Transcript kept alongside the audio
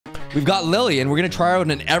We've got Lily, and we're gonna try her out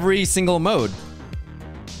in every single mode.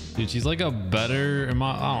 Dude, she's like a better, I don't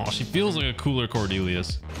know, she feels like a cooler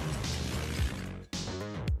Cordelius.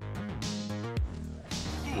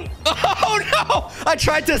 Oh no! I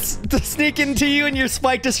tried to sneak into you, and your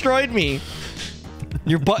spike destroyed me.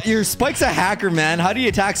 Your spike's a hacker, man. How do you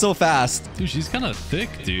attack so fast? Dude, she's kind of thick,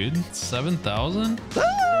 dude. 7,000?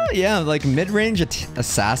 Yeah, like mid-range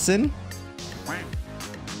assassin.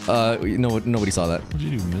 No, nobody saw that. What'd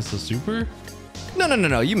you do? Miss a super?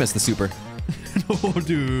 No. You missed the super. No,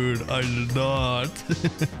 dude, I did not.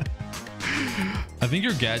 I think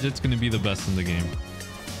your gadget's gonna be the best in the game.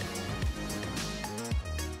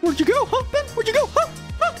 Where'd you go, huh, Ben? Where'd you go, huh?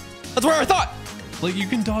 That's where I thought. Like, you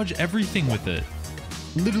can dodge everything with it.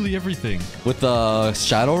 Literally everything. With the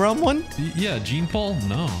Shadow Realm one? Yeah, Gene Pull?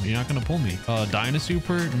 No, you're not gonna pull me.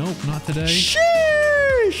 Dynasuper? Nope, not today.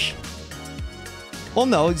 Sheesh! Well,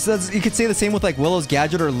 no, it says you could say the same with like Willow's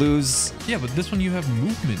gadget or lose. Yeah, but this one you have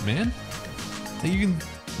movement, man. You can.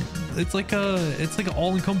 It's like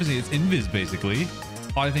all-encompassing. It's invis basically.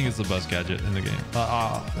 I think it's the best gadget in the game.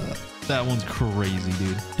 That one's crazy,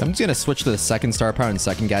 dude. I'm just gonna switch to the second star power and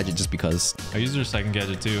second gadget just because. I use their second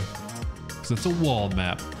gadget too. Because it's a wall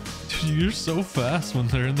map. Dude, you're so fast when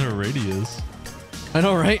they're in their radius. I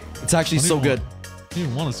know, right? It's actually so good. I don't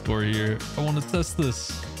even want to score here. I want to test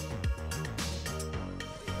this.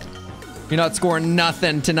 You're not scoring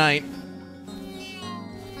nothing tonight.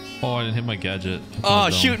 Oh, I didn't hit my gadget. Oh,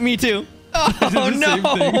 shoot, me too. Oh,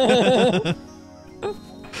 no.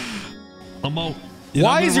 I'm out.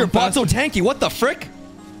 Why is your bot so tanky? What the frick?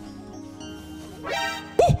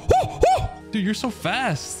 Dude, you're so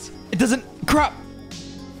fast. It doesn't... Crap.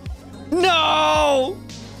 No!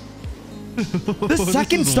 The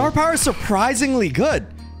second star power is surprisingly good.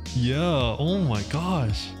 Yeah. Oh my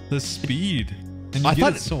gosh. The speed. And I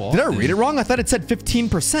thought, so often. did I read it wrong? I thought it said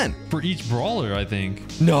 15%. For each brawler, I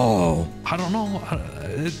think. No. I don't know.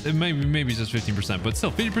 It maybe it's just 15%, but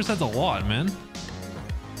still, 50% is a lot, man.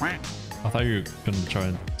 I thought you were gonna try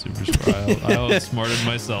and super spray. I outsmarted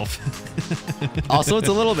myself. Also, it's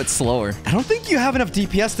a little bit slower. I don't think you have enough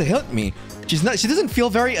DPS to hit me. She doesn't feel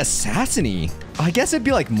very assassin-y. I guess it'd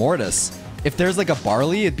be like Mortis. If there's like a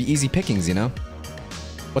Barley, it'd be easy pickings, you know?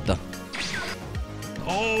 What the?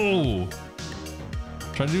 Oh!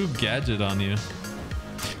 Try to do a gadget on you.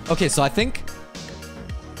 Okay, so I think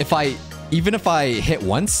even if I hit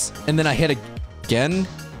once and then I hit again,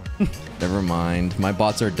 never mind. My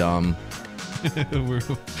bots are dumb.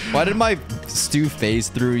 Why did my stew phase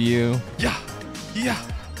through you? Yeah.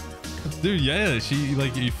 Dude, yeah, she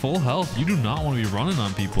like full health. You do not want to be running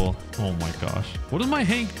on people. Oh my gosh. What is my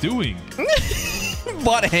Hank doing?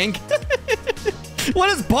 Bot Hank. What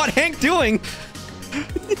is Bot Hank doing?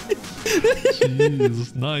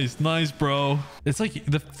 Jeez, nice, bro. It's like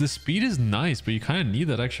the speed is nice, but you kind of need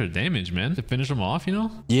that extra damage, man, to finish them off, you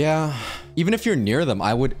know? Yeah. Even if you're near them,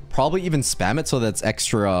 I would probably even spam it so that's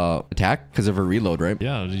extra attack because of a reload, right?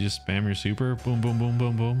 Yeah, you just spam your super. Boom, boom, boom,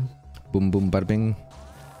 boom, boom. Boom, boom, bada bing.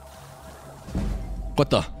 What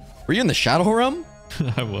the? Were you in the Shadow Realm?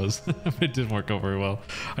 I was. It didn't work out very well.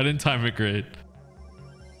 I didn't time it great.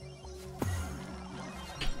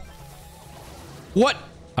 What?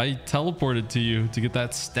 I teleported to you to get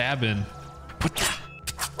that stab in.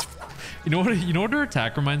 You know what her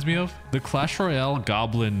attack reminds me of? The Clash Royale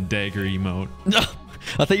Goblin Dagger emote.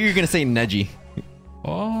 I thought you were gonna say Neji.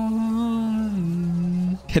 Oh.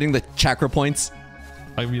 Hitting the chakra points.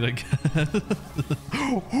 I mean, like,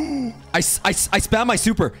 I spam my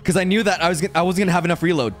super because I knew that I wasn't gonna have enough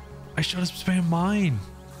reload. I should have spammed mine.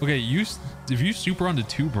 Okay, if you super onto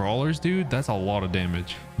 2 brawlers, dude, that's a lot of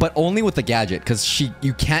damage. But only with the gadget, because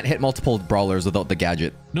you can't hit multiple brawlers without the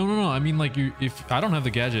gadget. No. I mean, like, if I don't have the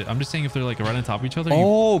gadget, I'm just saying if they're like right on top of each other.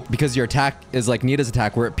 Oh, because your attack is like Nita's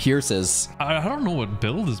attack where it pierces. I don't know what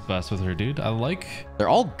build is best with her, dude. They're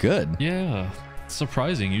all good. Yeah, it's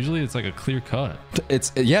surprising. Usually it's like a clear cut. It's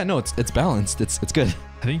balanced. It's good.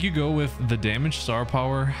 I think you go with the damage star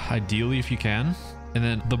power, ideally if you can. And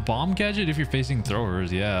then the bomb gadget if you're facing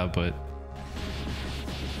throwers, yeah, but...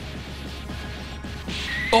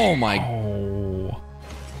 Oh my... Oh.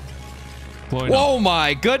 Whoa,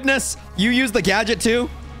 my goodness! You used the gadget too?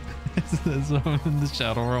 So I'm in the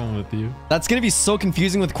Shadow Realm with you. That's gonna be so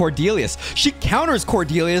confusing with Cordelius. She counters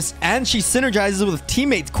Cordelius and she synergizes with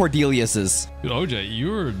teammates Cordelius's. Dude, OJ,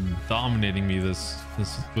 you're dominating me this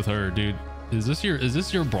with her, dude. Is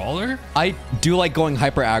this your brawler? I do like going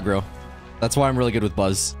hyper aggro. That's why I'm really good with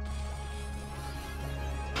Buzz.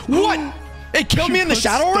 What? It killed me in the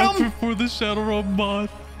Shadow Realm? Before the Shadow Realm mod.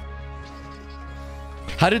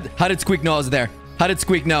 How did Squeak know I was there? How did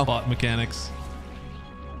Squeak know? Bot mechanics.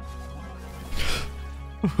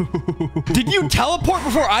 Did you teleport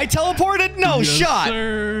before I teleported? No Yes, shot.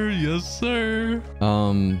 Sir. Yes, sir.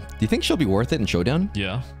 Do you think she'll be worth it in Showdown?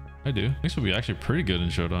 Yeah, I do. I think she'll be actually pretty good in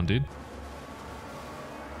Showdown, dude.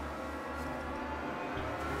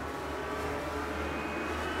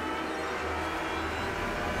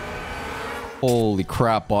 Holy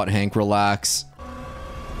crap, bot Hank, relax.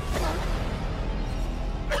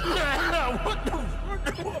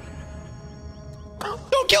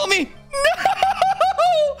 Don't kill me! No!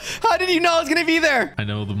 How did you know I was gonna be there? I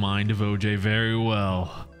know the mind of OJ very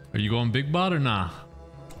well. Are you going big bot or nah?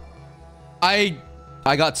 I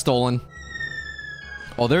got stolen.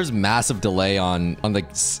 Oh, there's massive delay on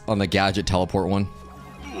the gadget teleport one.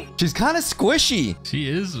 She's kind of squishy. She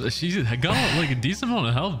is. She's got like a decent amount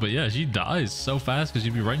of health, but yeah, she dies so fast because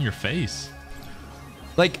she'd be right in your face.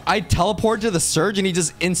 Like, I teleport to the surge and he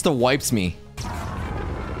just insta wipes me.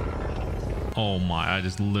 Oh my, I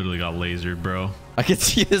just literally got lasered, bro. I can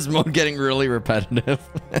see this mode getting really repetitive.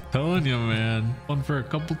 Telling you, man. Fun for a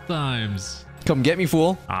couple times. Come get me,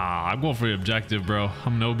 fool. Ah, I'm going for the objective, bro.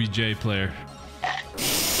 I'm an OBJ player.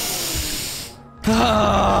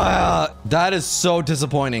 That is so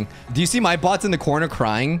disappointing. Do you see my bots in the corner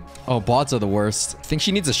crying? Oh, bots are the worst. I think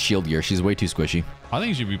she needs a shield gear. She's way too squishy. I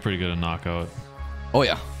think she'd be pretty good at knockout. Oh,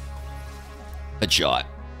 yeah. Headshot.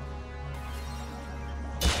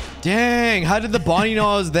 Dang, how did the Bonnie know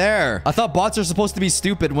I was there? I thought bots are supposed to be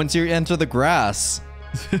stupid once you enter the grass.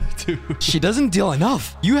 Dude. She doesn't deal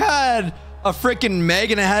enough. You had a freaking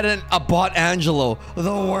Meg and I had a bot Angelo.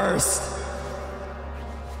 The worst.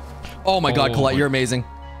 Oh my god, Colette, you're amazing.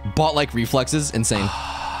 Bot-like reflexes, insane.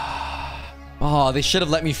 Oh, they should have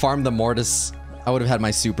let me farm the Mortis. I would have had my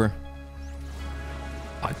super.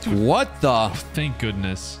 Dude, what the? Thank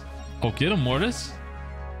goodness. Oh, get him, Mortis.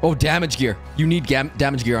 Oh, damage gear. You need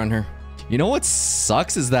damage gear on her. You know what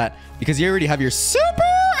sucks is that because you already have your super.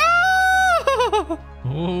 Ah!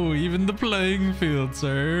 Oh, even the playing field,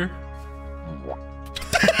 sir.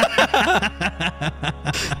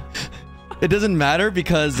 It doesn't matter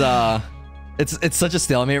because it's such a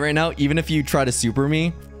stalemate right now. Even if you try to super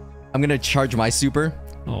me, I'm gonna charge my super.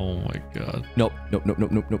 Oh my god. Nope.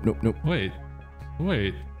 Wait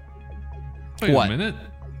What? a minute.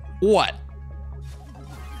 What?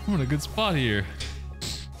 I'm in a good spot here.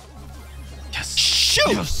 Yes.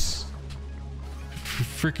 Shoot. Yes.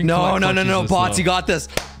 Freaking no, bots, you got this.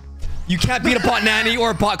 You can't beat a bot Nanny or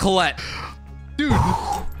a bot Colette. Dude,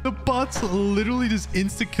 the bots literally just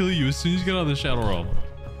insta-kill you as soon as you get out of the Shadow Realm.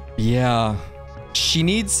 Yeah. She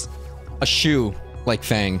needs a shoe like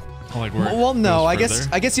Fang. Oh, like where well, no, I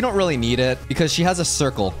guess you don't really need it because she has a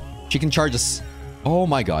circle. She can charge us. Oh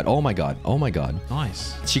my god.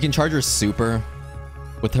 Nice. She can charge her super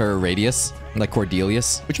with her radius, like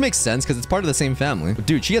Cordelius, which makes sense because it's part of the same family. But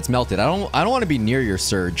dude, she gets melted. I don't want to be near your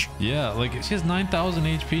surge. Yeah, like she has 9,000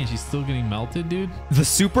 HP and she's still getting melted, dude. The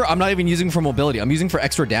super, I'm not even using for mobility. I'm using for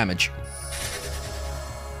extra damage.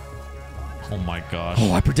 Oh my gosh.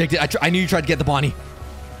 Oh, I predicted. I knew you tried to get the Bonnie.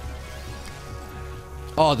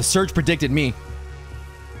 Oh, the surge predicted me.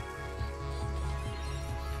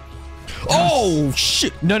 Oh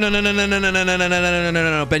shit! No,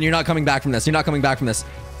 Ben, you're not coming back from this.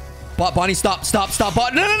 Bonnie, stop,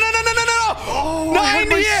 bot. No. Oh,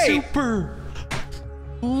 98. Super.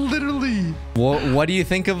 Literally. What do you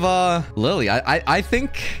think of Lily? I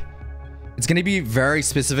think it's gonna be very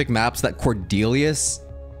specific maps that Cordelius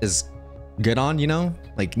is good on, you know?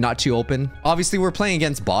 Like not too open. Obviously, we're playing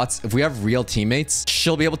against bots. If we have real teammates,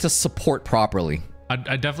 she'll be able to support properly.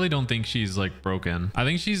 I definitely don't think she's like broken. I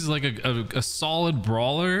think she's like a solid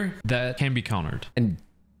brawler that can be countered. And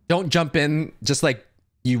don't jump in just like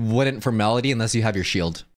you wouldn't for Melody unless you have your shield.